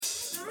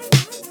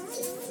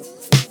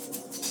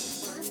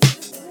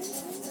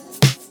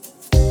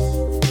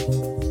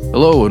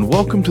Hello, and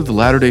welcome to the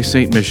Latter-day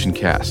Saint Mission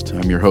Cast.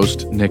 I'm your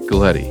host, Nick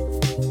Galletti.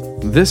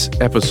 This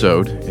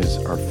episode is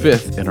our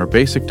fifth in our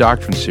Basic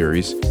Doctrine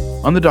series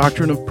on the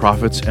doctrine of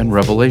prophets and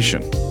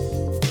revelation.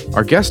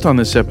 Our guest on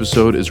this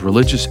episode is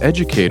religious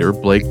educator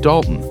Blake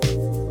Dalton.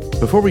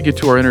 Before we get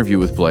to our interview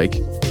with Blake,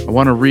 I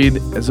want to read,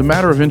 as a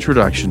matter of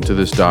introduction to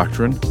this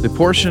doctrine, the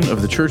portion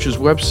of the church's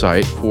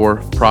website for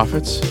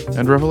prophets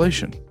and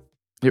revelation.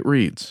 It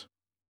reads,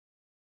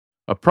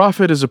 "A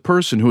prophet is a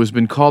person who has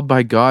been called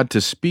by God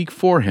to speak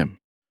for him.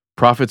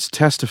 Prophets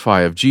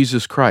testify of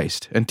Jesus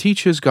Christ and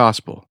teach his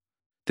gospel.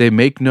 They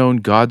make known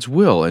God's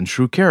will and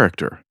true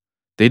character.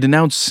 They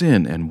denounce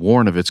sin and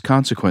warn of its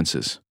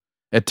consequences.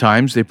 At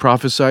times they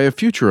prophesy of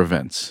future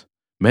events.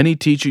 Many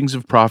teachings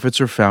of prophets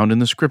are found in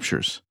the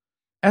Scriptures.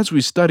 As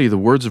we study the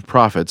words of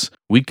prophets,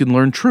 we can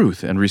learn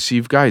truth and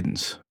receive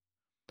guidance.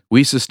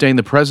 We sustain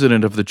the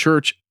president of the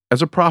church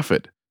as a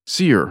prophet,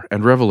 seer,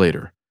 and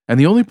revelator, and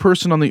the only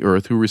person on the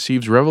earth who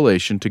receives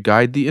revelation to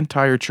guide the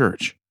entire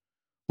church.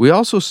 We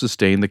also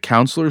sustain the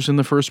counselors in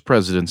the first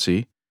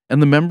presidency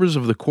and the members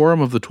of the Quorum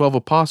of the 12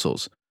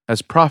 Apostles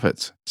as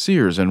prophets,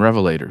 seers, and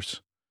revelators.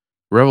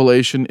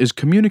 Revelation is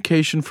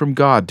communication from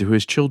God to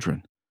his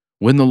children.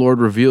 When the Lord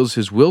reveals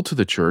his will to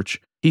the church,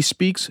 he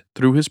speaks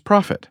through his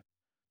prophet.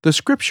 The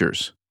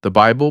Scriptures, the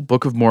Bible,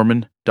 Book of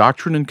Mormon,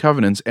 Doctrine and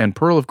Covenants, and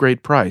Pearl of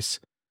Great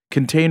Price,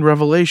 contain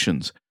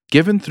revelations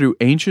given through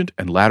ancient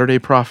and latter-day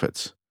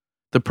prophets.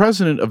 The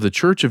president of the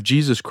Church of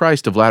Jesus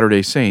Christ of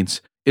Latter-day Saints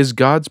is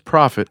God's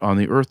prophet on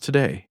the earth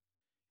today.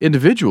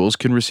 Individuals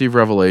can receive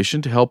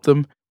revelation to help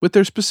them with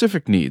their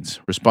specific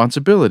needs,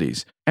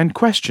 responsibilities, and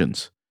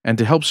questions, and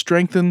to help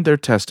strengthen their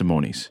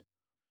testimonies.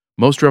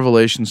 Most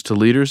revelations to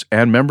leaders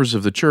and members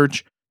of the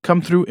church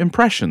come through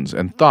impressions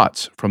and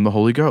thoughts from the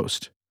Holy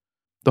Ghost.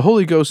 The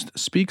Holy Ghost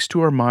speaks to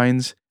our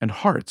minds and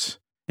hearts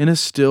in a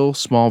still,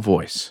 small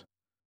voice.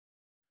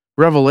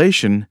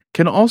 Revelation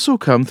can also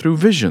come through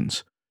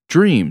visions,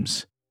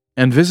 dreams,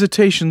 and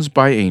visitations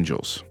by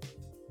angels.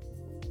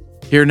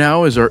 Here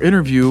now is our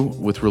interview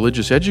with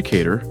religious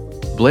educator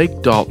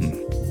Blake Dalton.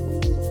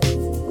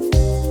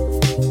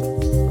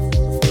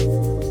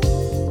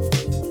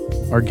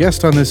 Our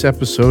guest on this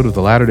episode of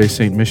the Latter-day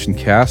Saint Mission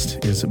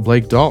Cast is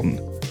Blake Dalton.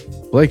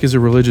 Blake is a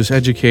religious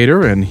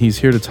educator, and he's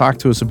here to talk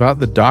to us about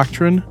the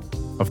doctrine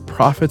of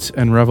prophets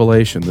and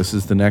revelation. This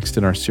is the next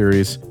in our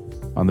series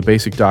on the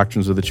basic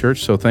doctrines of the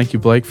church. So thank you,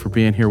 Blake, for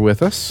being here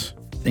with us.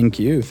 Thank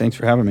you. Thanks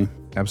for having me.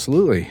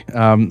 Absolutely.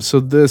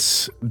 So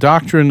this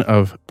doctrine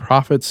of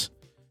prophets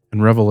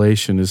and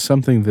revelation is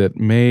something that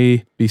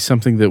may be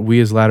something that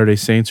we as Latter-day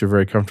Saints are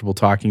very comfortable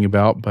talking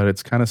about, but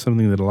it's kind of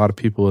something that a lot of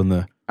people in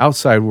the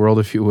outside world,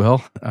 if you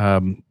will,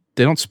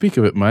 they don't speak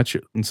of it much,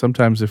 and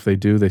sometimes if they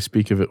do, they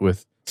speak of it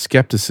with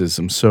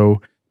skepticism.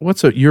 So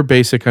what's your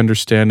basic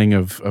understanding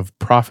of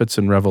prophets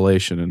and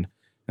revelation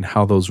and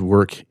how those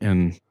work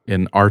in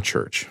our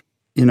church?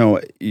 You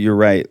know, you're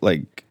right.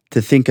 Like,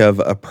 to think of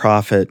a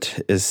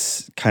prophet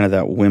is kind of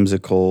that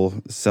whimsical,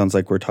 sounds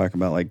like we're talking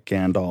about like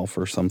Gandalf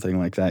or something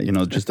like that, you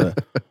know, just a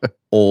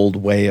old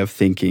way of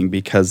thinking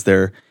because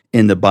they're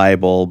in the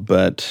Bible.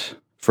 But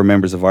for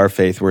members of our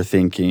faith, we're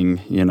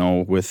thinking, you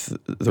know, with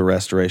the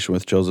Restoration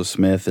with Joseph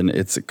Smith, and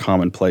it's a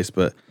commonplace,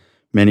 but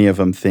many of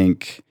them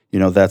think, you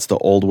know, that's the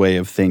old way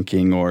of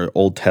thinking, or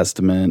Old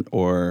Testament,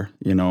 or,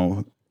 you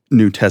know,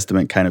 New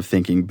Testament kind of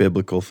thinking,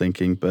 biblical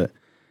thinking. But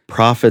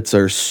prophets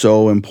are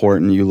so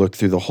important. You look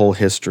through the whole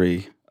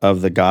history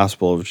of the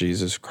gospel of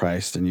Jesus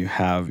Christ, and you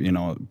have, you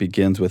know, it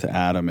begins with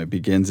Adam, it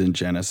begins in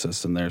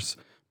Genesis, and there's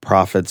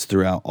prophets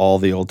throughout all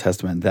the Old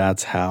Testament.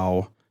 That's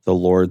how the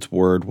Lord's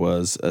word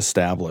was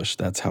established.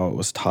 That's how it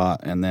was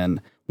taught. And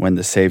then when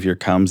the Savior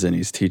comes and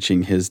he's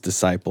teaching his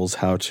disciples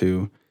how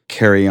to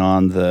carry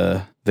on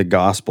the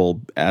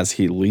gospel as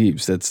he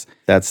leaves,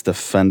 that's the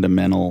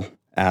fundamental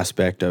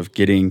aspect of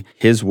getting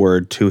his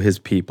word to his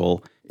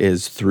people,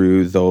 is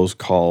through those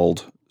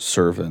called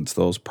servants,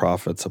 those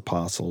prophets,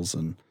 apostles,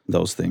 and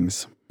those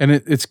things. And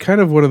it's kind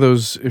of one of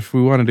those, if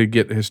we wanted to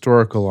get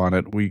historical on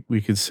it,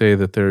 we could say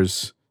that there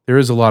is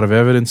a lot of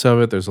evidence of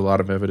it. There's a lot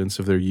of evidence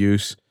of their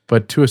use.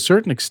 But to a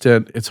certain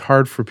extent, it's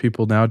hard for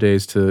people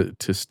nowadays to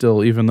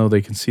still, even though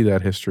they can see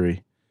that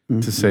history,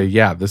 to say,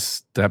 yeah,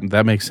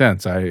 that makes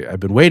sense. I've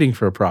been waiting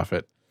for a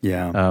prophet.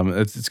 Yeah.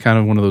 It's kind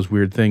of one of those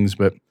weird things.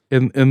 But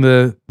in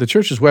the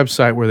church's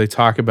website where they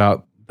talk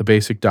about the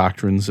basic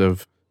doctrines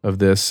of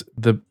this,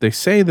 they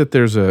say that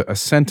there's a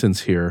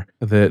sentence here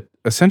that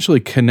essentially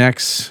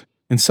connects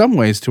in some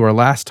ways to our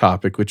last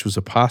topic, which was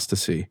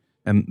apostasy.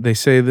 And they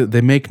say that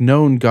they make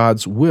known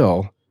God's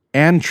will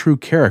and true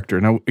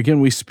character. Now, again,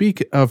 we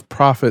speak of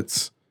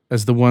prophets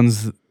as the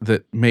ones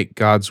that make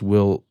God's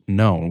will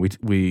known.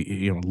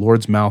 We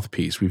Lord's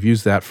mouthpiece. We've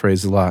used that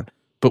phrase a lot.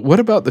 But what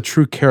about the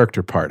true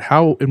character part?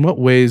 How, in what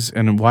ways,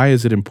 and why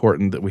is it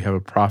important that we have a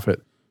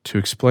prophet to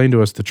explain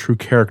to us the true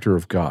character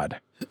of God?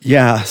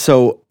 Yeah,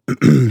 so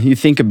you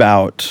think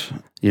about,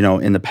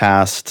 in the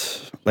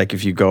past, like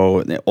if you go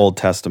in the Old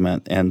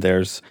Testament and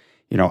there's,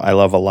 I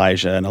love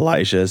Elijah, and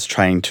Elijah is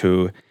trying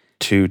to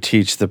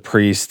teach the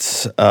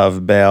priests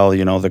of Baal,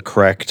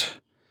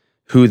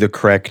 who the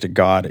correct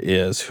God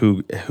is,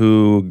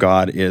 who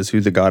God is,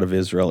 who the God of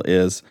Israel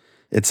is.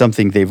 It's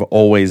something they've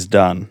always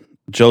done.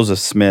 Joseph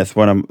Smith,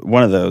 one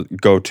of the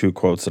go-to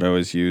quotes that I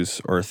always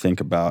use or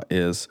think about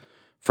is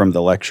from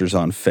the Lectures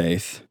on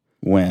Faith,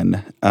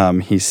 when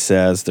he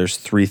says there's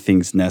 3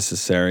 things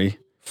necessary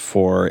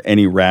for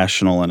any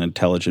rational and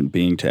intelligent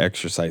being to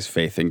exercise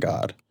faith in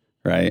God,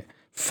 right?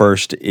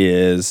 First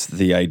is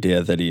the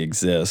idea that he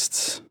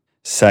exists.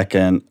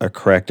 Second, a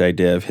correct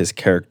idea of his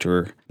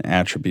character and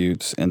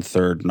attributes. And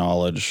third,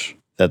 knowledge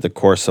that the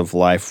course of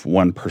life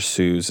one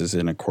pursues is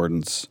in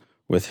accordance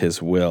with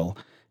his will.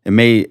 It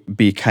may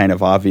be kind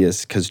of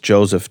obvious because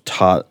Joseph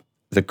taught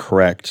the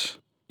correct,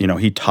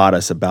 he taught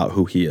us about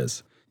who he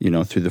is.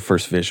 Through the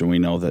first vision, we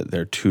know that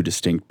they're 2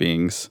 distinct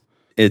beings.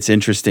 It's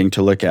interesting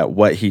to look at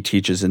what he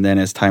teaches, and then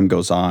as time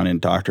goes on in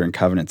Doctrine and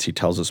Covenants, he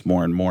tells us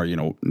more and more.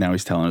 Now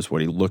he's telling us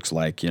what he looks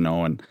like, and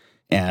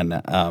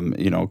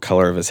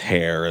color of his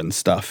hair and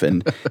stuff,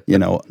 and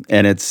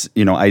and it's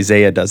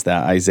Isaiah does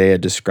that. Isaiah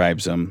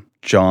describes him.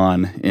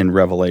 John in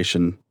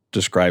Revelation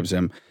describes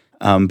him.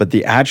 But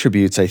the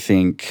attributes, I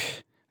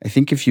think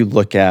if you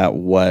look at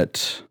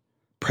what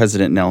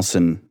President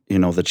Nelson,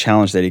 the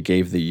challenge that he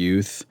gave the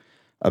youth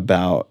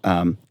about,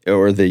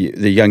 or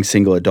the young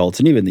single adults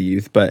and even the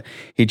youth, but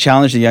he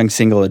challenged the young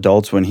single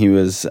adults when he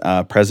was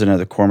president of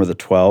the Quorum of the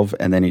 12,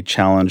 and then he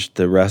challenged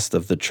the rest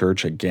of the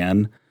church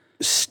again.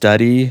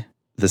 Study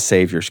the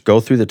Saviors, go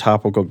through the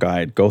topical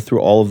guide, go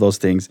through all of those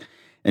things.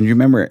 And you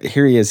remember,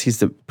 here he is, he's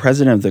the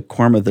president of the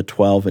Quorum of the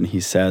 12, and he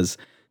says,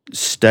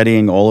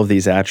 studying all of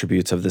these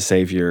attributes of the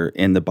Savior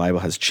in the Bible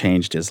has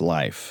changed his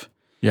life.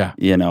 Yeah.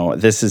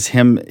 This is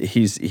him,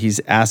 he's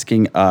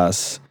asking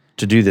us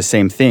to do the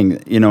same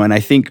thing, and I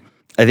think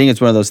it's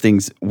one of those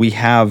things. We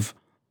have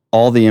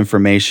all the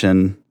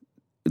information,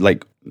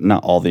 like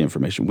not all the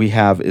information. We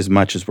have as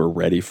much as we're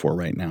ready for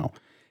right now,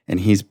 and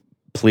he's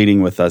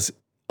pleading with us,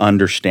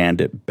 understand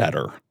it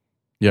better.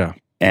 Yeah,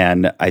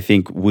 and I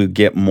think we'll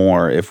get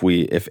more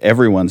if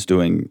everyone's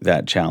doing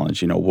that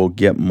challenge. We'll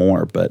get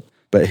more, but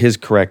his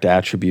correct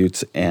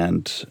attributes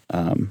and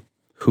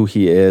who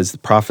he is. The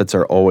prophets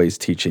are always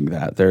teaching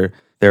that.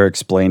 They're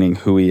explaining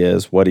who he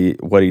is, what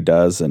he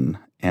does,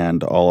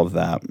 and all of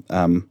that.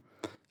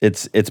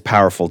 It's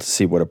powerful to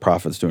see what a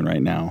prophet's doing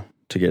right now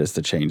to get us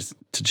to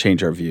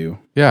change our view.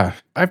 Yeah,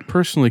 I've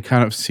personally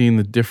kind of seen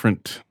the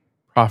different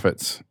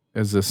prophets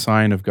as a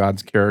sign of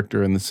God's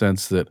character in the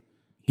sense that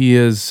he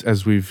is,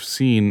 as we've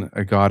seen,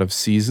 a God of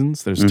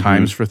seasons. There's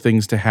times for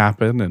things to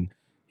happen, and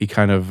he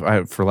kind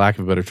of, for lack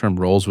of a better term,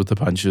 rolls with the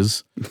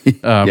punches.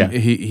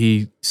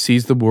 He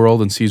sees the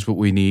world and sees what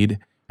we need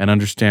and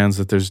understands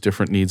that there's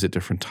different needs at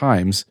different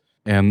times.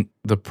 And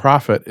the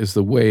prophet is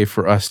the way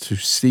for us to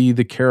see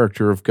the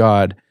character of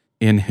God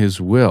in his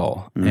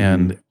will.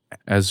 And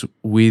as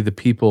we, the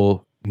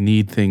people,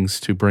 need things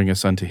to bring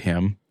us unto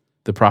him,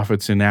 the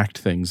prophets enact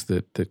things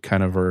that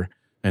kind of are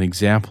an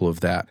example of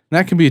that. And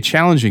that can be a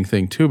challenging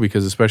thing too,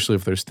 because especially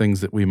if there's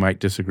things that we might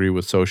disagree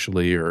with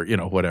socially or,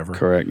 whatever.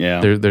 Correct,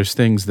 yeah. There's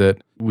things that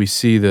we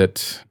see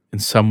that in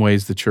some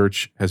ways the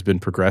church has been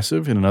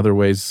progressive, and in other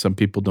ways some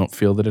people don't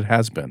feel that it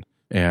has been.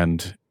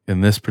 And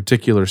in this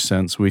particular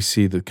sense, we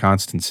see the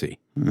constancy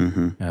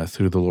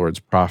through the Lord's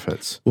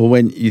prophets. Well,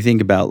 when you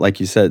think about, like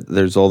you said,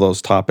 there's all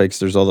those topics,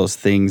 there's all those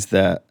things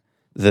that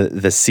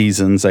the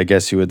seasons, I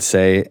guess you would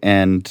say,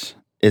 and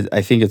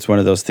I think it's one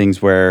of those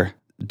things where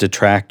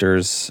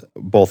detractors,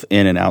 both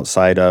in and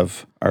outside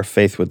of our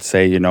faith, would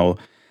say,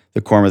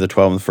 the Quorum of the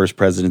 12 and the First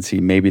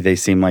Presidency, maybe they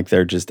seem like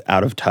they're just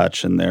out of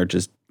touch and they're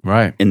just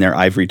in their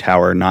ivory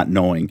tower, not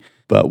knowing.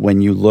 But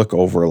when you look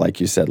over, like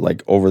you said,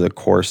 like over the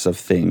course of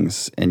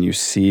things, and you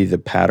see the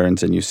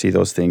patterns and you see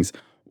those things,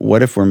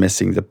 what if we're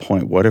missing the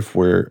point? What if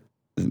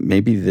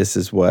maybe this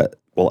is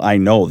I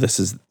know this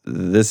is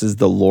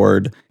the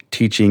Lord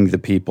teaching the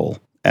people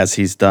as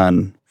he's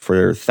done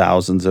for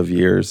thousands of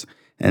years.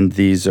 And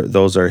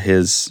those are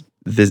his,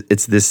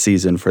 it's this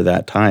season for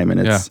that time.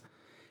 And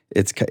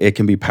it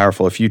can be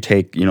powerful if you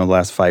take, the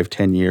last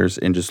 5-10 years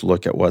and just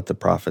look at what the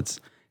prophets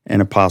and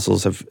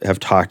apostles have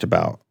talked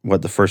about,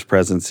 what the First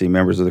Presidency,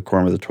 members of the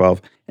Quorum of the 12,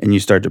 and you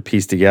start to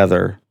piece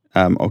together,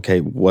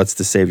 okay, what's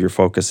the Savior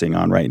focusing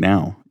on right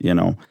now?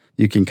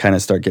 You can kind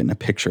of start getting a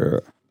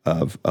picture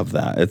of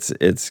that.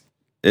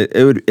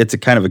 It's a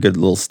kind of a good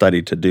little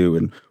study to do,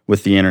 and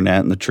with the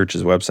internet and the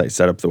church's website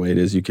set up the way it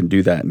is, you can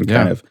do that and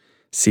kind of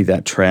see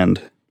that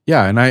trend.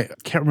 Yeah, and I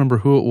can't remember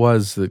who it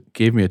was that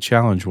gave me a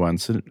challenge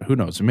once. And who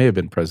knows? It may have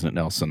been President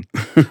Nelson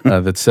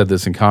that said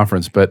this in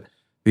conference. But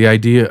the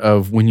idea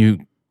of when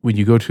you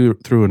go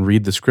through and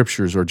read the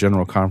scriptures or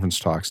general conference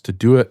talks, to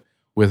do it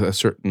with a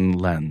certain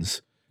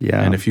lens.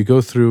 Yeah. And if you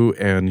go through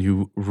and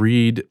you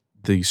read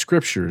the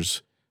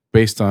scriptures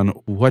based on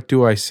what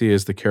do I see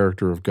as the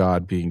character of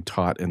God being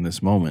taught in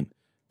this moment,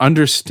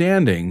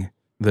 understanding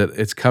that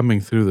it's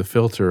coming through the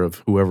filter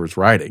of whoever's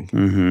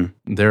writing,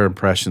 their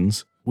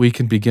impressions, we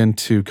can begin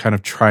to kind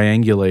of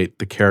triangulate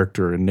the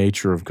character and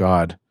nature of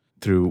God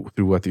through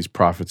what these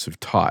prophets have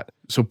taught.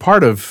 So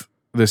part of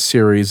this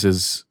series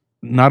is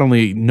not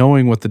only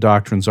knowing what the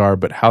doctrines are,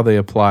 but how they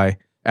apply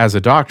as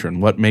a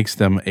doctrine, what makes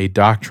them a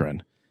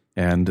doctrine.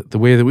 And the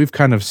way that we've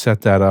kind of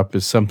set that up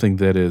is something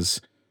that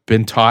has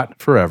been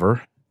taught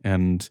forever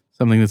and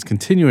something that's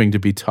continuing to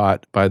be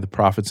taught by the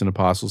prophets and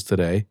apostles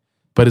today,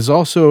 but is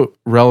also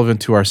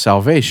relevant to our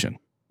salvation.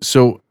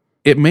 So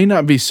it may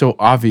not be so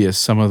obvious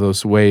some of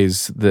those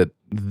ways that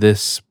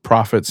this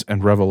prophets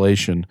and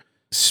revelation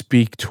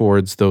speak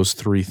towards those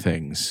three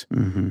things.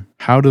 Mm-hmm.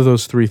 How do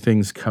those three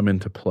things come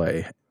into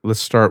play?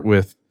 Let's start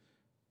with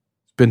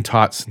it's been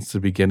taught since the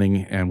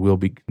beginning and will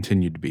be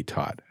continued to be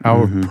taught.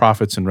 How have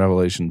prophets and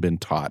revelation been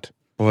taught?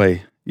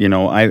 Boy,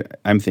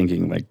 I'm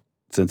thinking like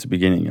since the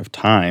beginning of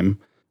time,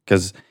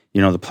 because,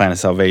 the plan of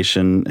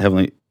salvation,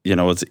 heavenly,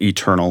 it's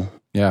eternal.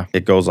 Yeah.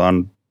 It goes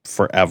on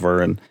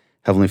forever, and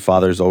Heavenly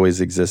Father's always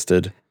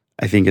existed.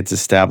 I think it's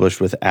established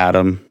with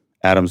Adam.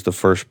 Adam's the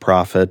first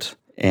prophet,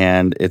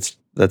 and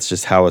that's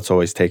just how it's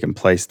always taken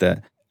place,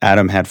 that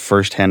Adam had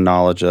firsthand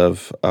knowledge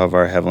of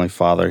our Heavenly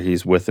Father.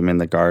 He's with him in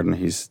the garden.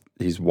 He's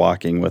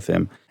walking with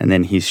him, and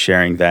then he's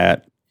sharing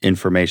that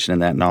information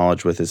and that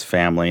knowledge with his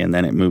family, and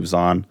then it moves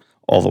on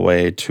all the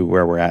way to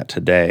where we're at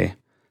today.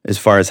 As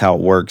far as how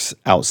it works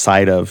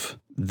outside of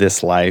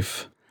this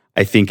life,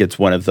 I think it's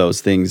one of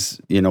those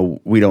things,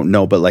 we don't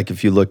know, but like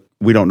if you look,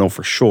 we don't know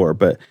for sure,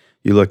 but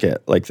you look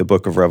at like the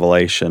book of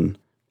Revelation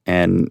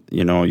and,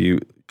 you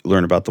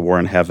learn about the war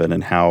in heaven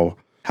and how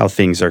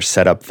things are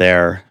set up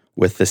there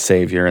with the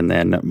Savior and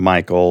then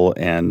Michael,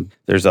 and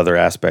there's other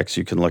aspects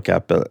you can look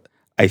at, but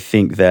I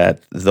think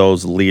that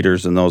those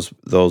leaders and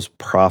those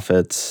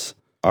prophets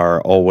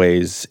are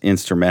always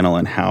instrumental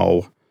in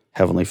how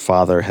Heavenly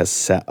Father has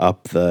set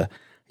up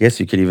I guess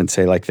you could even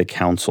say like the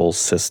council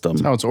system.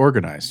 That's how it's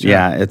organized.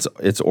 Yeah,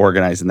 it's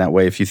organized in that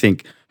way. If you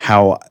think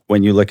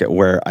when you look at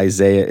where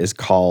Isaiah is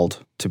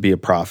called to be a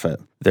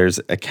prophet, there's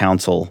a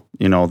council,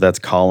 that's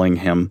calling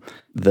him,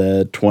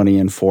 the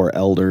 24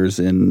 elders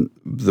in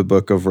the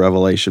book of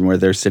Revelation, where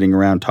they're sitting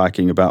around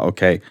talking about,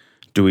 okay,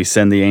 do we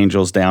send the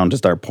angels down to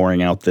start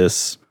pouring out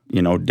this,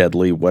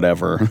 deadly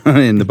whatever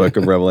in the book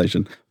of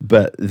Revelation?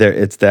 But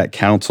it's that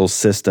council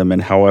system,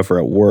 and however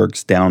it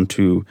works down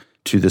to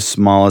the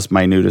smallest,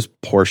 minutest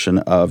portion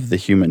of the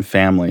human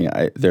family,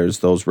 there's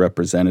those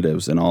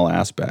representatives in all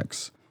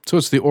aspects. So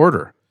it's the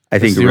order. I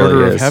think it's it the really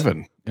order is. of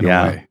heaven in a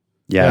way.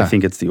 Yeah, I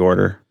think it's the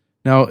order.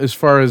 Now, as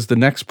far as the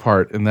next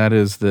part, and that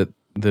is that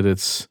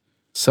it's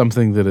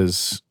something that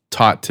is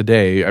taught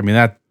today. I mean,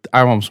 that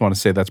I almost want to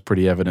say that's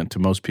pretty evident to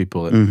most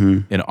people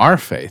in our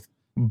faith.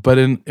 But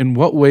in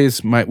what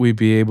ways might we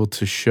be able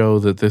to show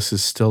that this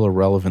is still a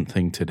relevant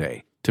thing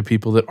today to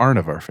people that aren't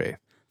of our faith?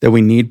 That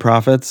we need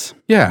prophets?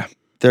 Yeah.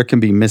 There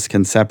can be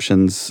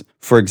misconceptions.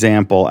 For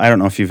example, I don't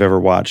know if you've ever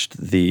watched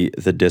the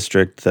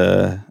District,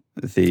 the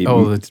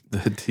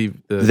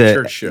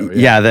church show.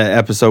 Yeah, the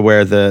episode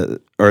where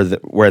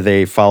where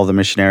they follow the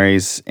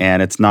missionaries,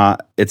 and it's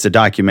a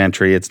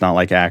documentary. It's not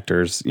like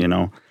actors,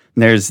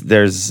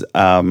 There's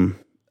I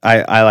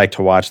like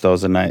to watch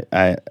those, and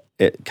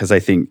because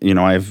I think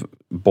I have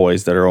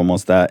boys that are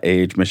almost that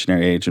age,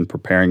 missionary age, and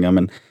preparing them,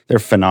 and they're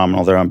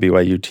phenomenal. They're on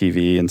BYU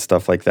TV and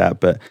stuff like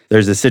that. But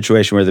there's a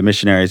situation where the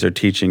missionaries are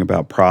teaching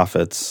about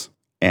prophets,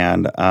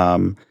 and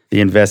the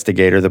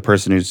investigator, the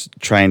person who's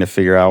trying to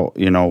figure out,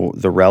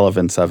 the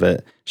relevance of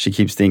it, she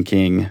keeps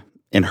thinking,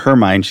 in her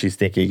mind, she's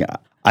thinking,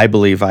 I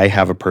believe I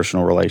have a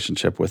personal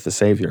relationship with the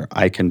Savior.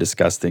 I can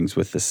discuss things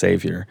with the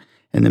Savior.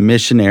 And one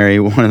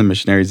of the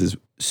missionaries is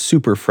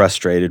super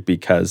frustrated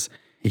because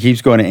he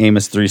keeps going to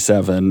Amos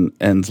 3:7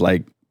 and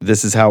like,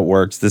 this is how it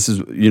works. This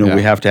is,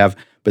 we have to have,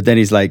 but then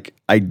he's like,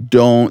 I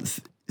don't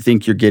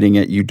think you're getting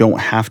it. You don't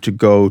have to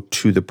go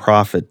to the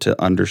prophet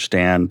to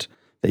understand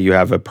that you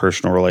have a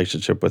personal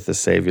relationship with the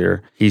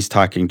Savior. He's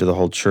talking to the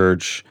whole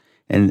church,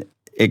 and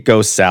it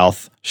goes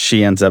south.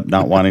 She ends up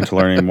not wanting to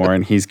learn anymore,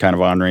 and he's kind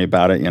of ornery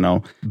about it,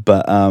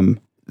 But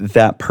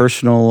that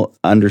personal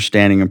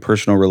understanding and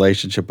personal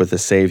relationship with the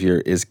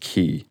Savior is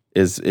key.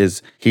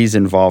 Is he's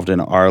involved in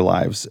our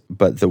lives,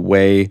 but the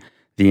way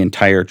the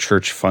entire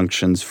church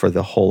functions for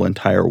the whole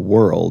entire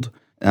world,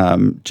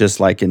 just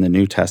like in the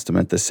New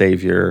Testament, the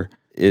Savior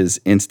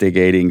is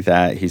instigating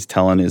that. He's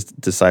telling his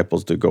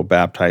disciples to go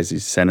baptize.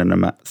 He's sending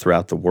them out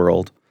throughout the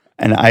world.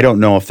 And I don't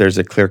know if there's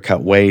a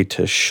clear-cut way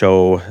to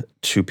show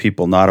to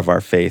people not of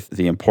our faith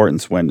the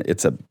importance when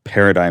it's a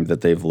paradigm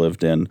that they've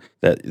lived in,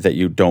 that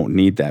you don't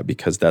need that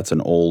because that's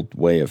an old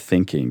way of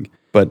thinking.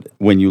 But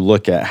when you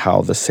look at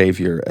how the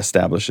Savior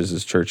establishes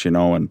his church,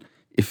 and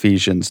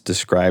Ephesians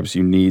describes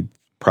you need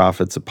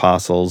prophets,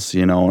 apostles,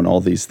 and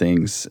all these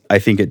things, I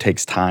think it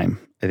takes time.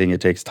 I think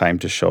it takes time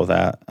to show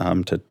that,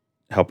 to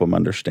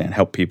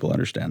help people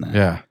understand that.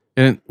 Yeah.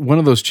 And one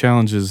of those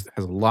challenges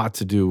has a lot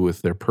to do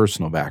with their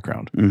personal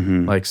background.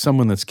 Mm-hmm. Like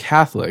someone that's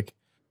Catholic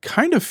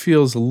kind of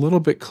feels a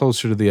little bit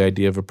closer to the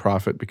idea of a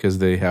prophet because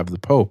they have the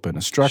Pope and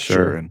a structure,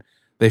 Sure. and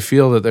they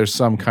feel that there's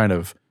some kind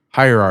of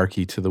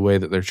hierarchy to the way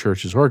that their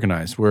church is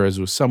organized. Whereas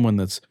with someone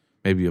that's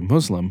maybe a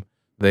Muslim,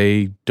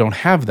 they don't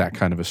have that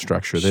kind of a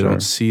structure. They Sure.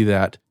 don't see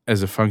that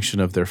as a function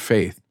of their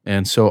faith.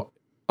 And so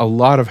a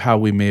lot of how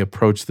we may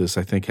approach this,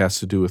 I think, has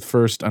to do with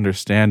first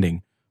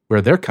understanding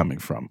where they're coming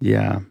from.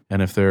 Yeah.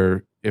 And if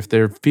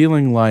they're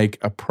feeling like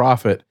a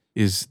prophet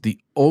is the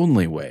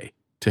only way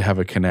to have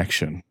a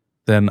connection,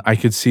 then I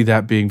could see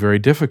that being very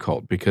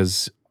difficult,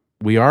 because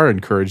we are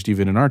encouraged,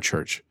 even in our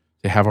church,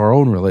 to have our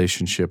own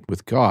relationship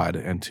with God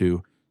and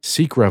to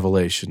seek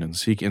revelation and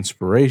seek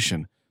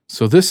inspiration.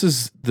 So this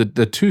is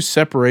the two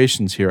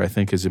separations here, I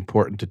think, is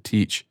important to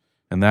teach,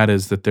 and that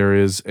is that there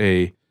is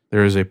a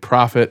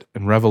prophet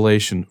and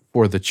revelation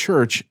for the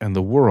church and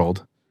the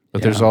world,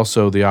 but there's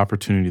also the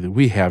opportunity that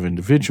we have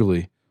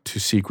individually to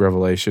seek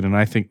revelation, and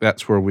I think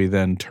that's where we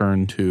then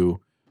turn to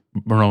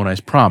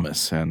Moroni's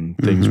promise and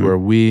things where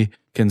we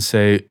can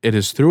say it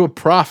is through a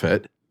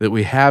prophet that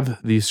we have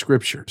these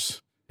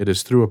scriptures. It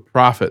is through a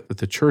prophet that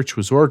the church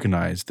was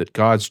organized, that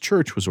God's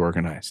church was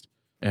organized.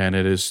 And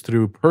it is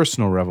through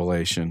personal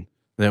revelation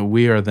that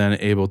we are then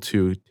able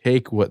to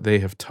take what they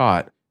have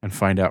taught and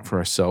find out for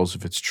ourselves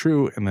if it's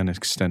true, and then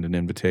extend an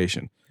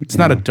invitation. It's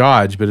not a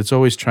dodge, but it's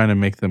always trying to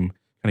make them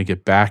kind of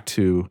get back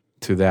to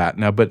that.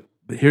 Now, but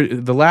here,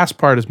 the last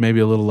part is maybe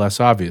a little less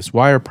obvious.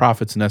 Why are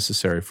prophets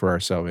necessary for our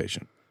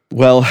salvation?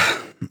 Well,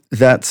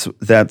 that's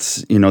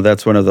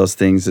one of those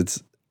things.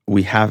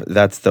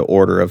 That's the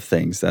order of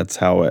things. That's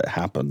how it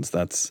happens.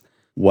 That's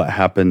what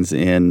happens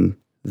in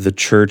the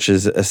church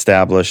is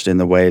established in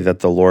the way that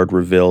the Lord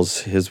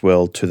reveals his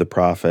will to the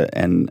prophet,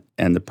 and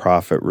the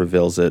prophet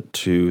reveals it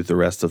to the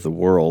rest of the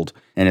world,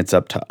 and it's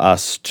up to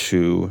us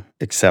to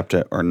accept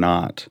it or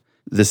not.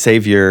 The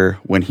Savior,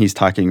 when he's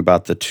talking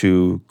about the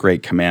two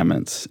great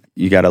commandments,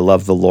 you got to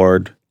love the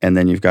Lord, and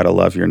then you've got to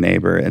love your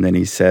neighbor. And then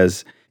he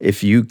says,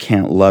 if you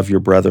can't love your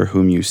brother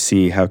whom you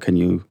see, how can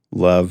you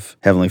love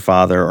Heavenly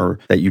Father or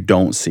that you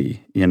don't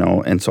see?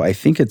 And so I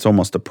think it's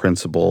almost a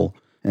principle,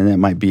 and that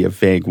might be a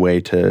vague way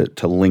to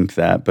link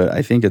that, but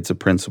I think it's a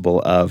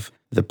principle of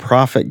the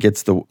prophet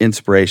gets the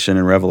inspiration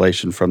and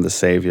revelation from the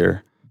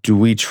Savior. Do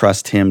we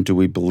trust him? Do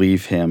we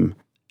believe him?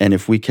 And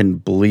if we can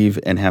believe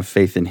and have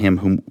faith in him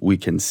whom we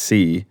can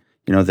see,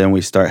 then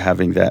we start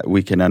having that,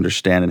 we can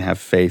understand and have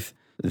faith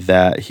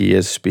that he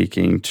is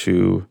speaking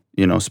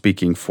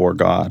for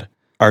God.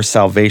 Our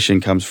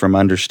salvation comes from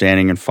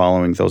understanding and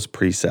following those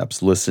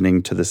precepts,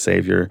 listening to the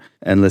Savior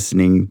and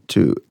listening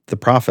to the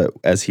prophet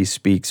as he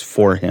speaks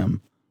for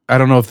him. I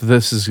don't know if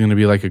this is going to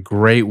be like a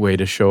great way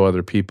to show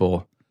other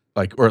people,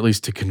 or at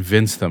least to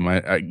convince them.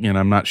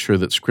 I'm not sure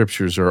that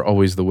scriptures are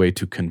always the way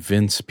to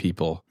convince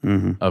people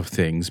of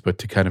things, but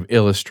to kind of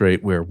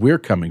illustrate where we're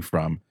coming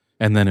from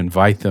and then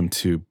invite them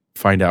to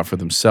find out for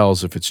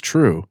themselves if it's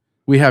true.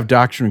 We have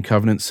Doctrine and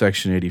Covenants,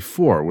 section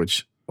 84,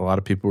 which a lot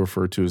of people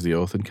refer to as the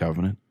Oath and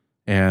Covenant.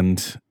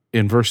 And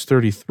in verse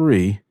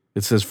 33,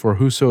 it says, "For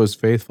whoso is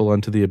faithful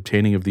unto the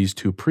obtaining of these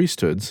two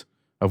priesthoods,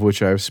 of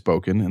which I have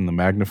spoken, and the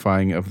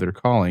magnifying of their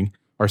calling,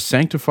 are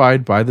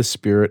sanctified by the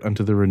Spirit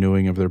unto the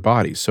renewing of their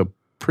bodies." So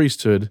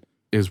priesthood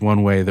is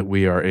one way that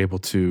we are able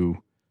to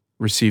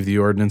receive the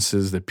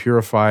ordinances that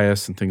purify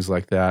us and things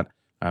like that.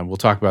 We'll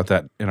talk about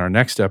that in our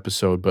next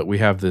episode, but we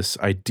have this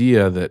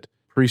idea that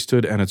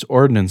priesthood and its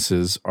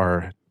ordinances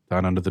are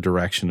done under the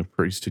direction of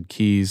priesthood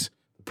keys,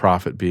 the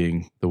prophet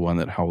being the one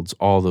that holds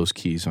all those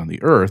keys on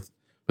the earth.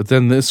 But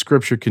then this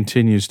scripture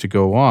continues to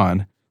go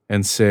on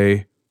and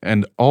say,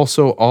 "And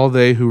also all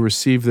they who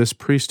receive this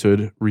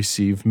priesthood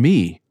receive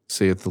me,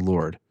 saith the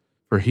Lord.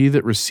 For he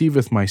that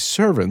receiveth my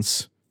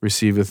servants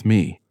receiveth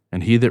me,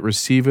 and he that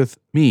receiveth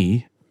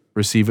me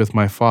receiveth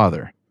my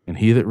Father, and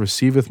he that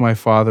receiveth my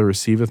Father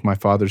receiveth my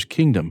Father's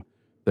kingdom.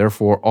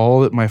 Therefore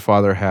all that my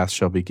Father hath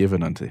shall be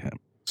given unto him."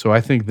 So I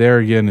think there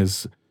again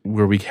is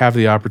where we have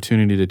the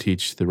opportunity to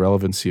teach the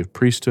relevancy of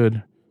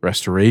priesthood,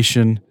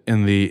 restoration,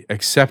 and the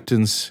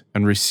acceptance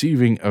and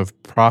receiving of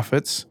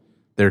prophets,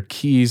 their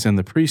keys and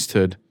the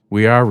priesthood.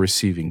 We are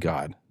receiving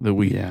God, that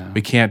we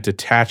can't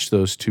detach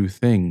those two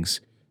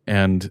things.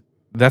 And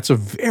that's a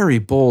very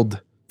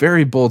bold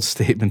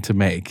statement to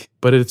make,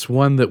 but it's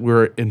one that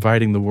we're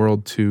inviting the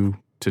world to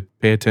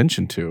pay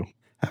attention to.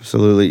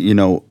 Absolutely.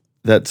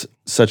 That's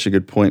such a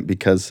good point,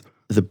 because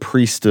the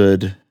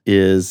priesthood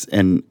is,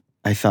 and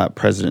I thought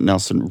President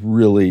Nelson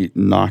really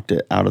knocked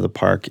it out of the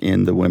park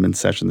in the women's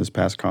session this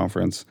past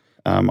conference,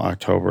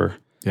 October.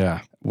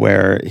 Yeah.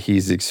 Where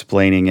he's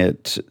explaining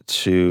it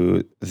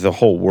to the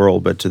whole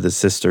world, but to the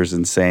sisters,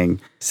 and saying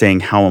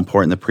how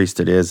important the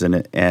priesthood is,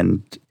 and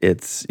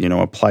it's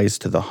applies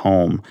to the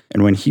home.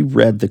 And when he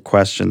read the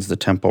questions, the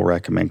temple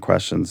recommend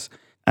questions,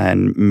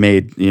 and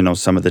made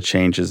some of the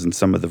changes and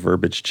some of the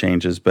verbiage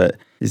changes, but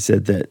he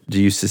said that,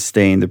 do you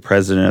sustain the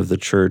president of the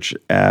church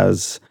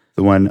as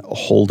the one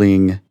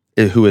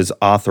who is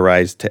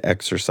authorized to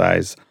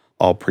exercise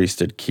all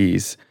priesthood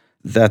keys?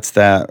 That's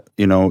that.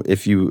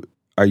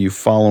 Are you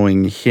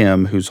following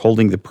him who's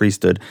holding the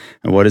priesthood?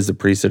 And what is the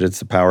priesthood? It's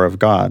the power of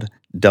God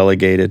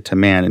delegated to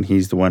man, and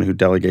he's the one who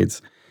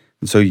delegates.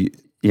 And so,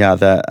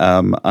 that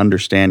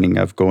understanding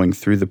of going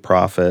through the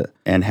prophet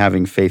and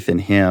having faith in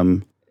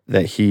him,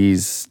 that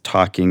he's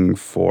talking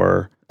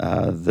for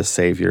the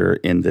Savior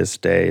in this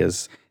day,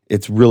 is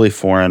it's really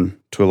foreign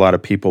to a lot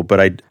of people, but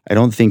I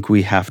don't think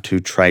we have to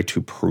try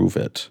to prove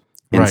it.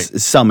 In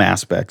some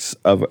aspects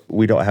of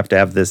we don't have to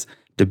have this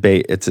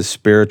debate. It's a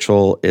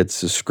spiritual,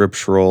 it's a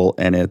scriptural,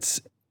 and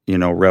it's,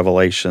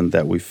 revelation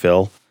that we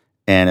feel.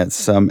 And at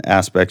some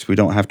aspects, we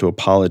don't have to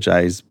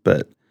apologize,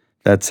 but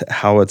that's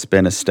how it's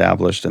been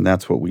established, and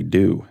that's what we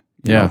do.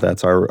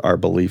 That's our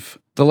belief.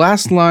 The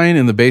last line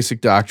in the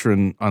basic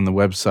doctrine on the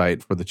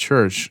website for the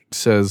church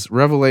says,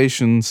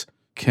 revelations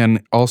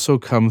can also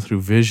come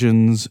through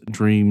visions,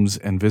 dreams,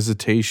 and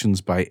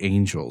visitations by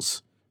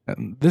angels.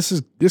 And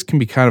this can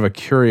be kind of a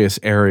curious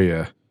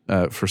area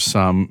for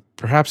some,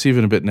 perhaps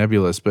even a bit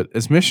nebulous, but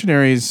as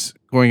missionaries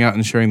going out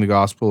and sharing the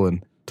gospel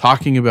and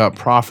talking about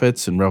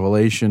prophets and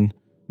revelation,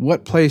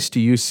 what place do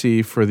you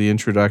see for the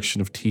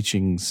introduction of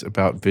teachings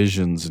about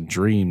visions and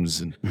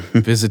dreams and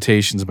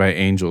visitations by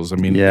angels? I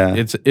mean,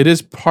 it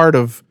is part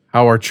of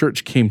how our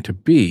church came to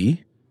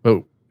be,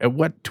 but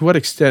to what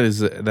extent is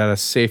that a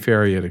safe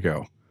area to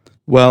go?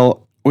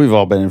 Well, we've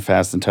all been in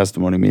fast and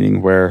testimony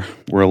meeting where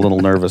we're a little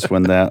nervous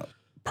when that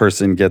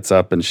person gets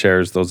up and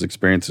shares those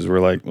experiences. We're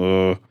like,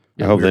 oh,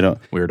 I hope they don't.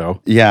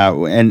 Weirdo. Yeah,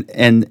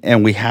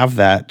 and we have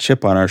that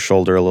chip on our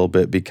shoulder a little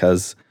bit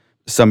because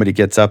somebody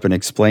gets up and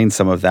explains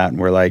some of that,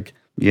 and we're like,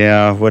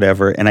 yeah,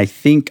 whatever. And I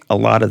think a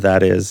lot of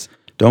that is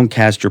don't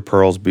cast your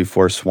pearls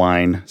before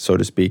swine, so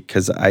to speak,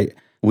 because the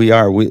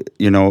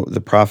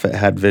prophet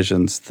had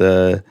visions,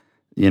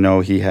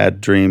 he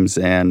had dreams,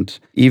 and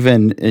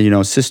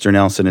even, Sister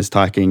Nelson is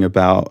talking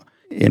about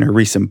in her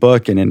recent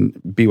book and in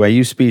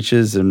BYU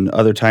speeches and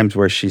other times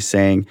where she's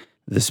saying,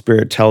 the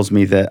Spirit tells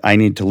me that I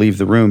need to leave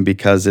the room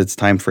because it's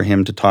time for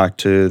him to talk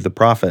to the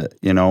prophet,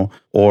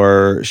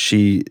 or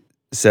she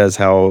says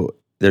how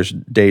there's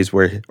days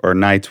or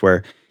nights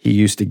where he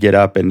used to get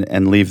up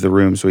and leave the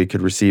room so he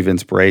could receive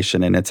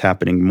inspiration, and it's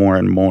happening more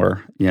and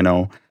more,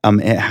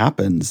 It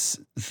happens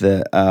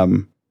that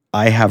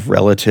I have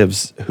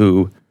relatives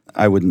who,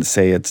 I wouldn't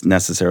say it's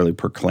necessarily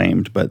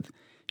proclaimed, but,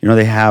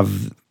 they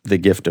have the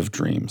gift of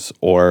dreams,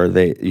 or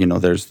they,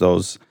 there's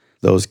those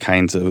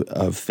kinds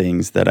of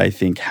things that I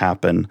think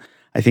happen.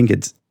 I think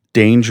it's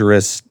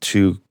dangerous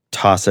to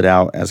toss it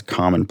out as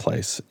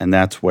commonplace, and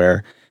that's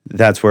where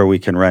we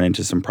can run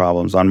into some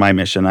problems. On my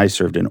mission, I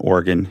served in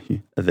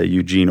Oregon, the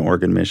Eugene,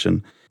 Oregon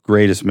mission,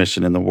 greatest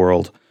mission in the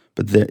world.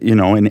 But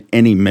in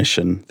any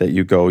mission that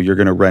you go, you're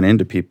going to run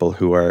into people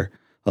who are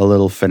a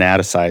little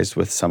fanaticized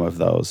with some of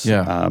those.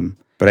 Yeah.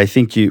 But I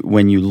think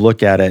when you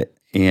look at it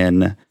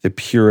in the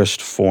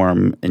purest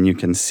form, and you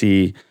can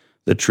see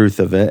the truth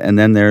of it, and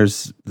then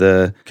there's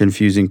the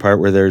confusing part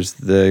where there's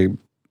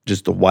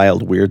just the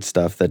wild, weird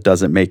stuff that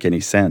doesn't make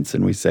any sense,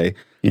 and we say,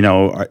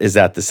 is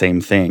that the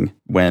same thing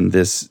when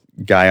this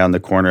guy on the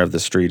corner of the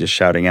street is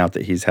shouting out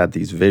that he's had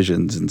these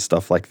visions and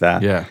stuff like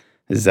that? Yeah.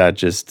 Is that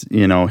just,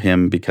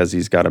 him because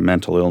he's got a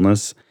mental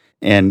illness?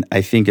 And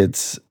I think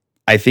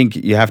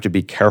you have to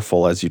be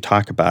careful as you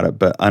talk about it,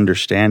 but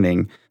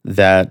understanding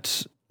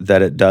that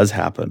it does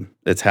happen.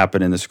 It's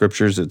happened in the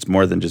scriptures. It's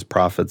more than just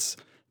prophets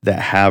that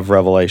have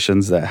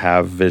revelations, that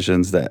have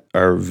visions, that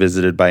are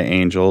visited by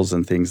angels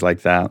and things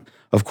like that.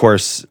 Of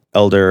course,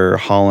 Elder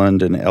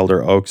Holland and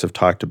Elder Oaks have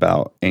talked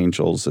about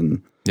angels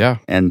and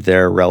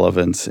their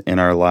relevance in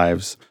our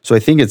lives. So I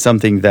think it's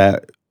something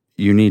that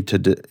you need to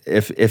do.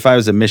 If I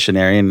was a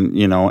missionary, and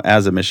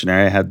as a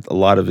missionary, I had a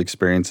lot of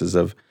experiences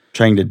of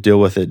trying to deal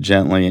with it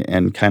gently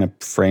and kind of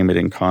frame it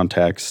in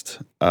context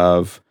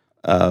of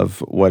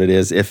what it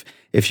is.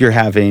 If you're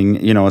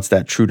having, it's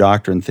that true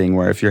doctrine thing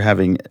where if you're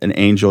having an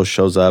angel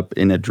shows up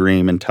in a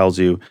dream and tells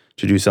you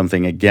to do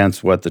something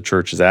against what the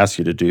church has asked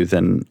you to do,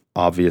 then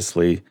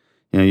obviously,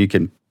 you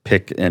can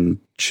pick and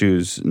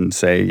choose and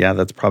say, yeah,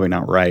 that's probably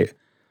not right.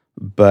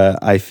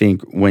 But I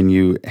think when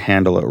you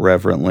handle it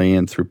reverently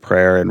and through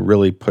prayer and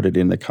really put it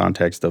in the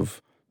context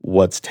of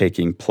what's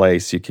taking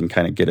place, you can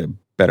kind of get a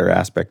better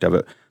aspect of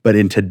it. But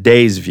in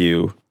today's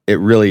view, it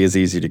really is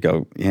easy to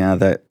go, yeah,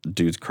 that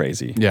dude's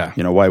crazy. Yeah.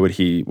 Why would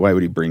he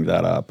bring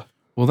that up?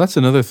 Well, that's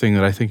another thing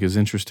that I think is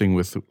interesting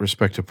with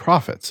respect to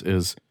prophets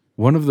is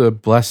one of the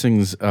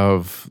blessings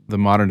of the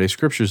modern day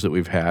scriptures that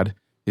we've had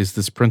is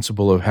this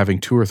principle of having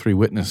 2 or 3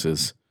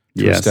 witnesses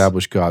to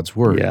establish God's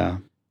word. Yeah.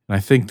 And I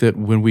think that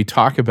when we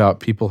talk about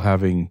people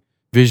having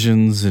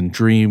visions and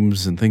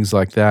dreams and things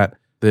like that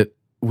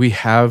we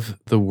have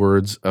the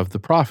words of the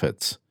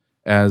prophets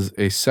as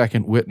a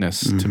second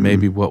witness to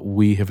maybe what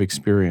we have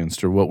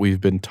experienced or what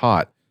we've been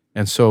taught.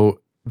 And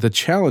so the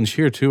challenge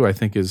here too, I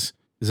think, is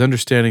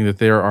understanding that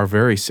there are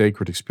very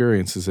sacred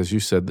experiences, as you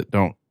said, that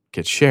don't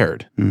get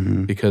shared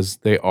because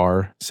they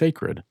are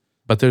sacred.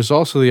 But there's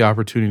also the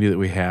opportunity that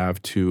we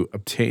have to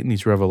obtain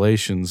these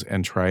revelations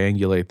and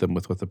triangulate them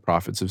with what the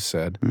prophets have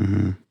said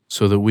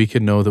so that we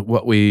can know that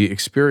what we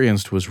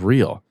experienced was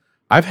real.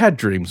 I've had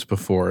dreams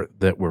before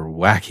that were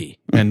wacky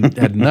and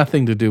had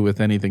nothing to do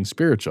with anything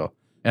spiritual.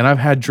 And I've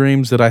had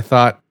dreams that I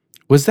thought,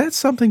 was that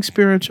something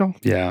spiritual?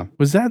 Yeah.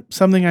 Was that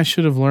something I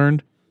should have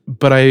learned?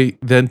 But I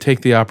then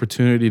take the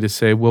opportunity to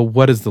say, well,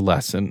 what is the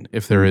lesson,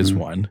 if there is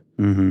one?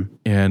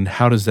 And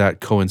how does that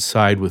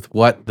coincide with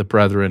what the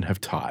brethren have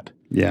taught?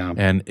 Yeah.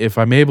 And if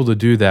I'm able to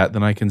do that,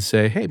 then I can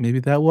say, hey, maybe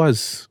that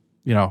was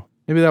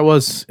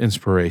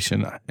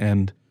inspiration.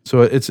 And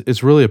so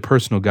it's really a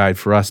personal guide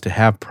for us to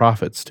have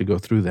prophets to go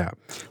through that.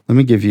 Let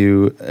me give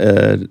you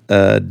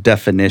a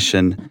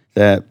definition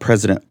that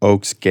President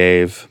Oaks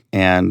gave,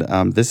 and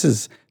this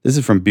is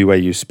from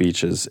BYU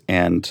Speeches.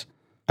 And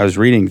I was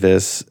reading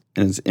this,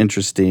 and it's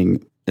interesting.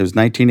 It was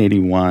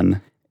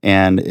 1981,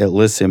 and it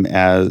lists him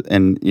as,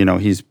 and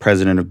he's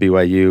president of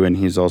BYU, and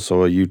he's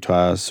also a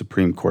Utah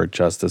Supreme Court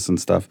justice and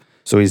stuff.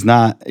 So he's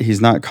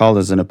not called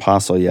as an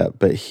apostle yet,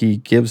 but he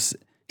gives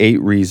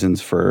 8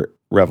 reasons for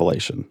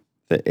revelation.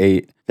 The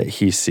 8 that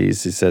he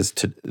sees. He says,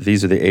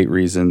 these are the 8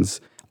 reasons.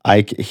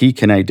 He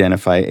can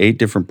identify 8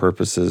 different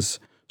purposes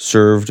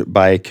served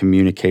by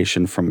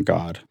communication from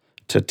God: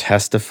 to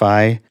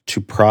testify, to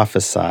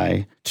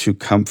prophesy, to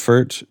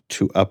comfort,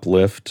 to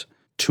uplift,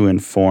 to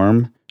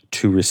inform,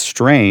 to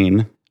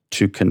restrain,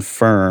 to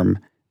confirm,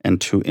 and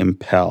to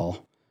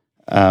impel.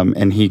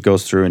 And he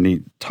goes through and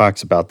he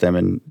talks about them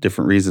in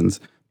different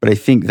reasons. But I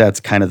think that's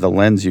kind of the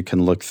lens you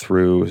can look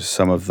through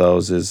some of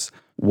those is,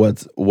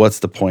 what's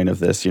the point of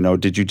this?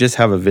 Did you just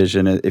have a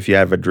vision if you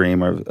have a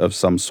dream of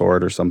some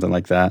sort or something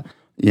like that?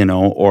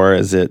 Or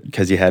is it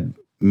because you had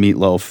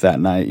meatloaf that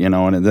night,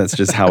 and that's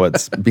just how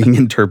it's being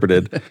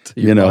interpreted.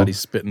 Your body's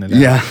spitting it out.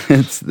 Yeah,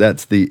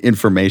 that's the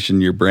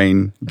information your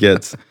brain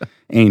gets,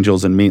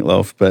 angels and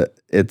meatloaf. But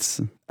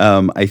it's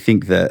I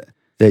think that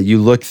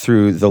you look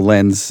through the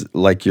lens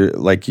like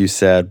you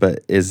said, but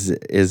is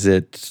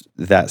it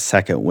that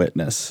second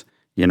witness?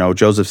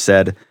 Joseph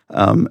said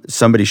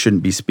somebody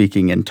shouldn't be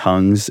speaking in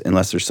tongues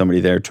unless there's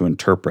somebody there to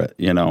interpret,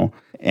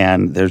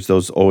 and there's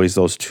always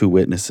those 2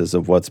 witnesses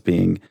of what's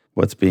being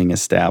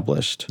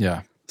established.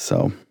 Yeah.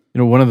 So,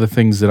 one of the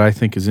things that I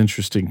think is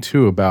interesting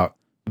too about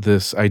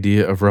this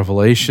idea of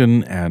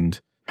revelation and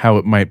how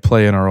it might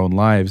play in our own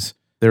lives,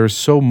 there is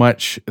so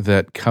much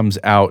that comes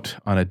out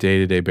on a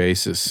day-to-day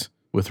basis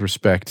with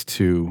respect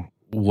to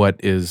what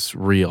is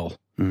real.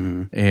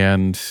 Mm-hmm.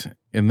 And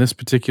in this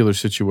particular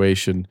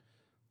situation,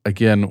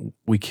 again,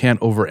 we can't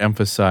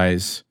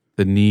overemphasize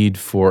the need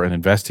for an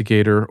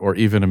investigator or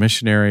even a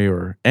missionary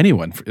or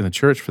anyone in the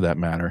church for that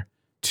matter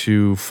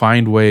to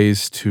find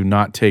ways to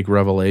not take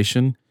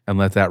revelation and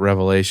let that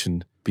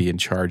revelation be in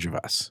charge of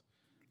us.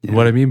 Yeah.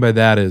 What I mean by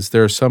that is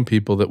there are some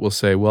people that will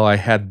say, well, I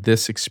had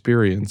this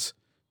experience,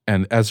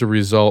 and as a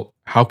result,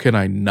 how can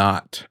I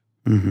not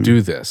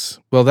do this?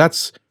 Well,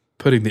 that's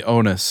putting the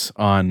onus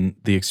on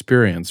the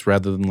experience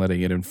rather than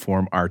letting it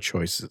inform our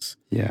choices.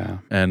 Yeah.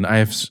 And I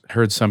have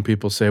heard some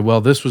people say,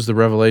 well, this was the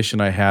revelation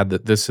I had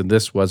that this and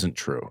this wasn't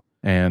true.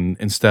 And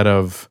instead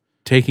of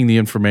taking the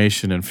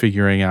information and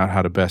figuring out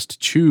how to best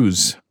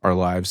choose our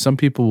lives, some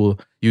people will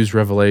use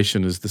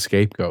revelation as the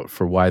scapegoat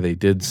for why they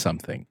did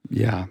something.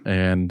 Yeah.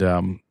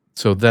 And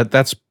so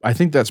that's I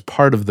think that's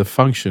part of the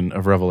function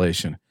of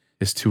revelation,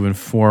 is to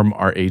inform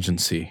our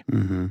agency.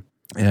 Mm-hmm.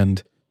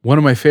 And one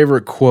of my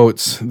favorite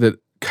quotes that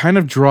kind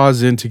of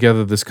draws in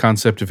together this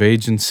concept of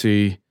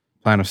agency,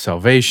 plan of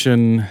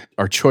salvation,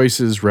 our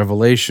choices,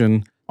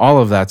 revelation, all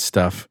of that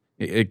stuff.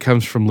 It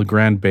comes from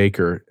LeGrand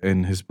Baker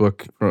in his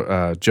book,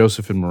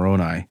 Joseph and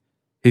Moroni.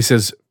 He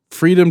says,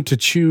 freedom to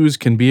choose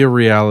can be a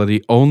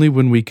reality only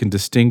when we can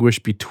distinguish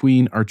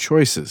between our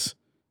choices.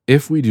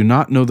 If we do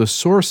not know the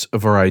source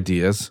of our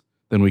ideas,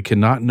 then we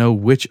cannot know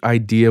which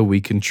idea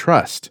we can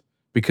trust.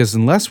 Because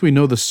unless we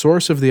know the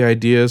source of the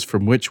ideas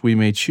from which we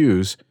may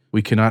choose,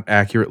 we cannot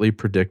accurately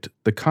predict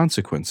the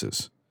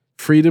consequences.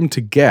 Freedom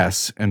to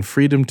guess and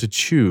freedom to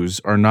choose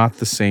are not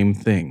the same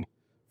thing.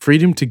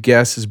 Freedom to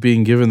guess is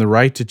being given the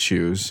right to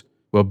choose,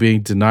 while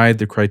being denied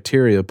the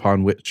criteria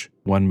upon which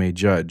one may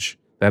judge.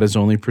 That is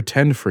only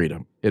pretend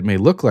freedom. It may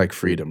look like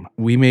freedom.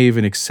 We may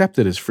even accept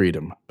it as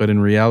freedom, but in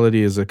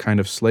reality is a kind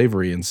of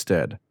slavery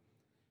instead.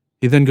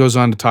 He then goes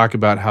on to talk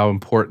about how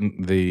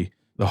important the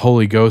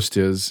Holy Ghost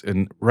is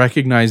in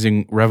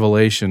recognizing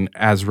revelation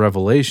as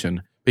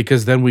revelation,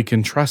 because then we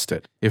can trust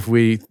it. If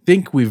we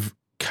think we've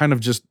kind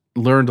of just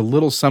learned a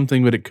little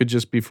something, but it could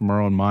just be from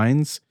our own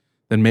minds,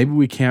 then maybe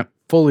we can't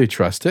fully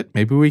trust it.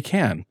 Maybe we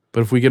can.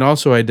 But if we can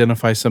also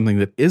identify something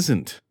that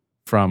isn't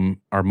from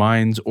our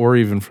minds or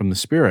even from the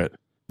Spirit,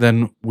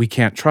 then we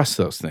can't trust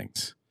those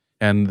things.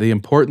 And the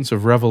importance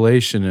of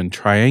revelation and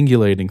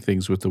triangulating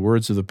things with the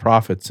words of the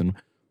prophets and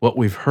what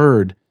we've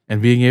heard, and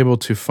being able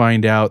to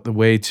find out the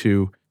way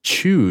to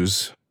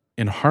choose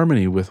in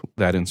harmony with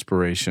that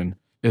inspiration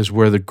is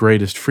where the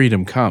greatest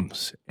freedom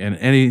comes. And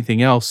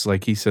anything else,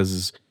 like he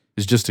says,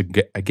 is just a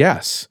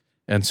guess.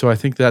 And so I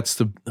think that's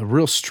the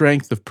real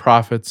strength of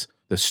prophets.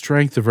 The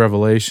strength of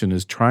revelation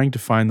is trying to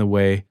find the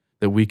way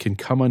that we can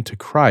come unto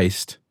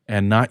Christ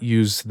and not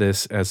use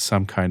this as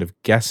some kind of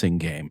guessing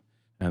game.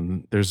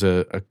 And there's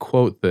a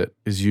quote that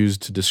is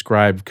used to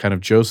describe kind of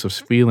Joseph's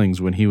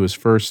feelings when he was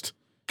first,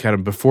 kind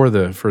of before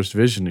the first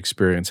vision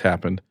experience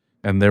happened.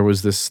 And there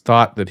was this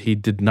thought that he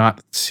did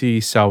not see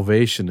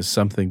salvation as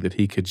something that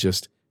he could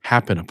just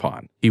happen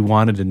upon. He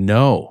wanted to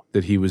know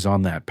that he was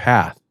on that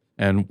path.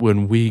 And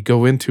when we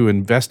go into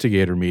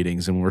investigator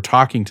meetings and we're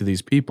talking to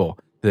these people,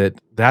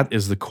 that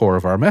is the core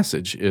of our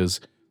message, is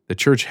the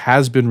church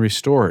has been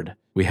restored.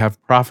 We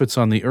have prophets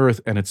on the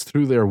earth, and it's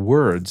through their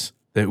words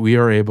that we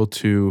are able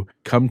to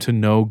come to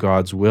know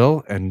God's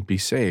will and be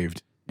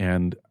saved.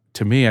 And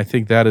to me, I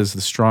think that is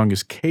the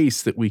strongest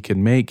case that we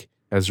can make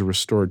as a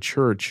restored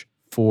church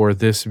for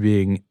this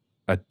being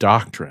a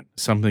doctrine,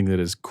 something that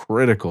is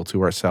critical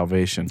to our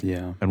salvation,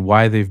 and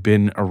why they've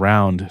been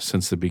around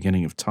since the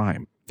beginning of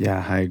time.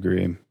 Yeah, I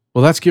agree.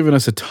 Well, that's given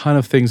us a ton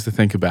of things to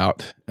think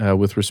about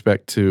with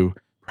respect to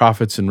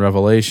prophets and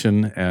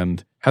revelation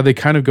and how they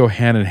kind of go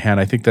hand in hand.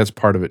 I think that's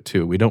part of it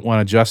too. We don't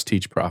want to just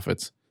teach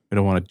prophets. We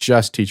don't want to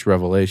just teach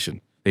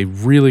revelation. They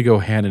really go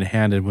hand in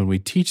hand, and when we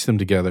teach them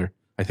together,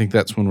 I think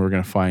that's when we're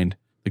going to find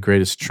the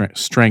greatest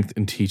strength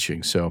in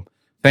teaching. So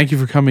thank you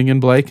for coming in,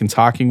 Blake, and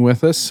talking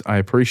with us. I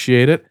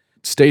appreciate it.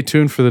 Stay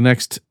tuned for the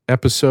next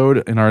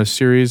episode in our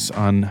series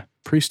on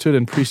priesthood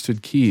and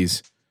priesthood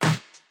keys.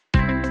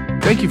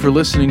 Thank you for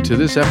listening to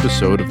this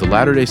episode of the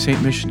Latter-day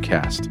Saint Mission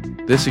Cast.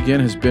 This again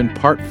has been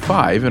part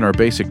 5 in our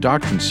Basic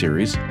Doctrine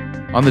series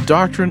on the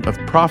doctrine of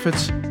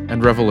prophets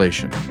and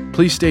revelation.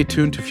 Please stay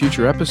tuned to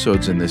future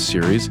episodes in this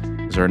series,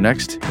 as our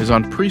next is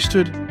on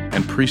priesthood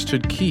and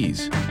priesthood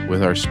keys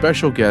with our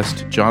special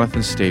guest,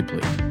 Jonathan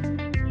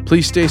Stapley.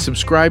 Please stay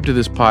subscribed to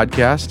this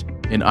podcast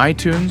in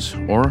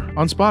iTunes or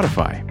on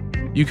Spotify.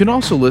 You can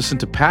also listen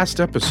to past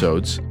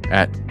episodes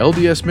at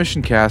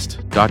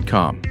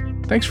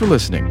ldsmissioncast.com. Thanks for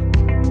listening.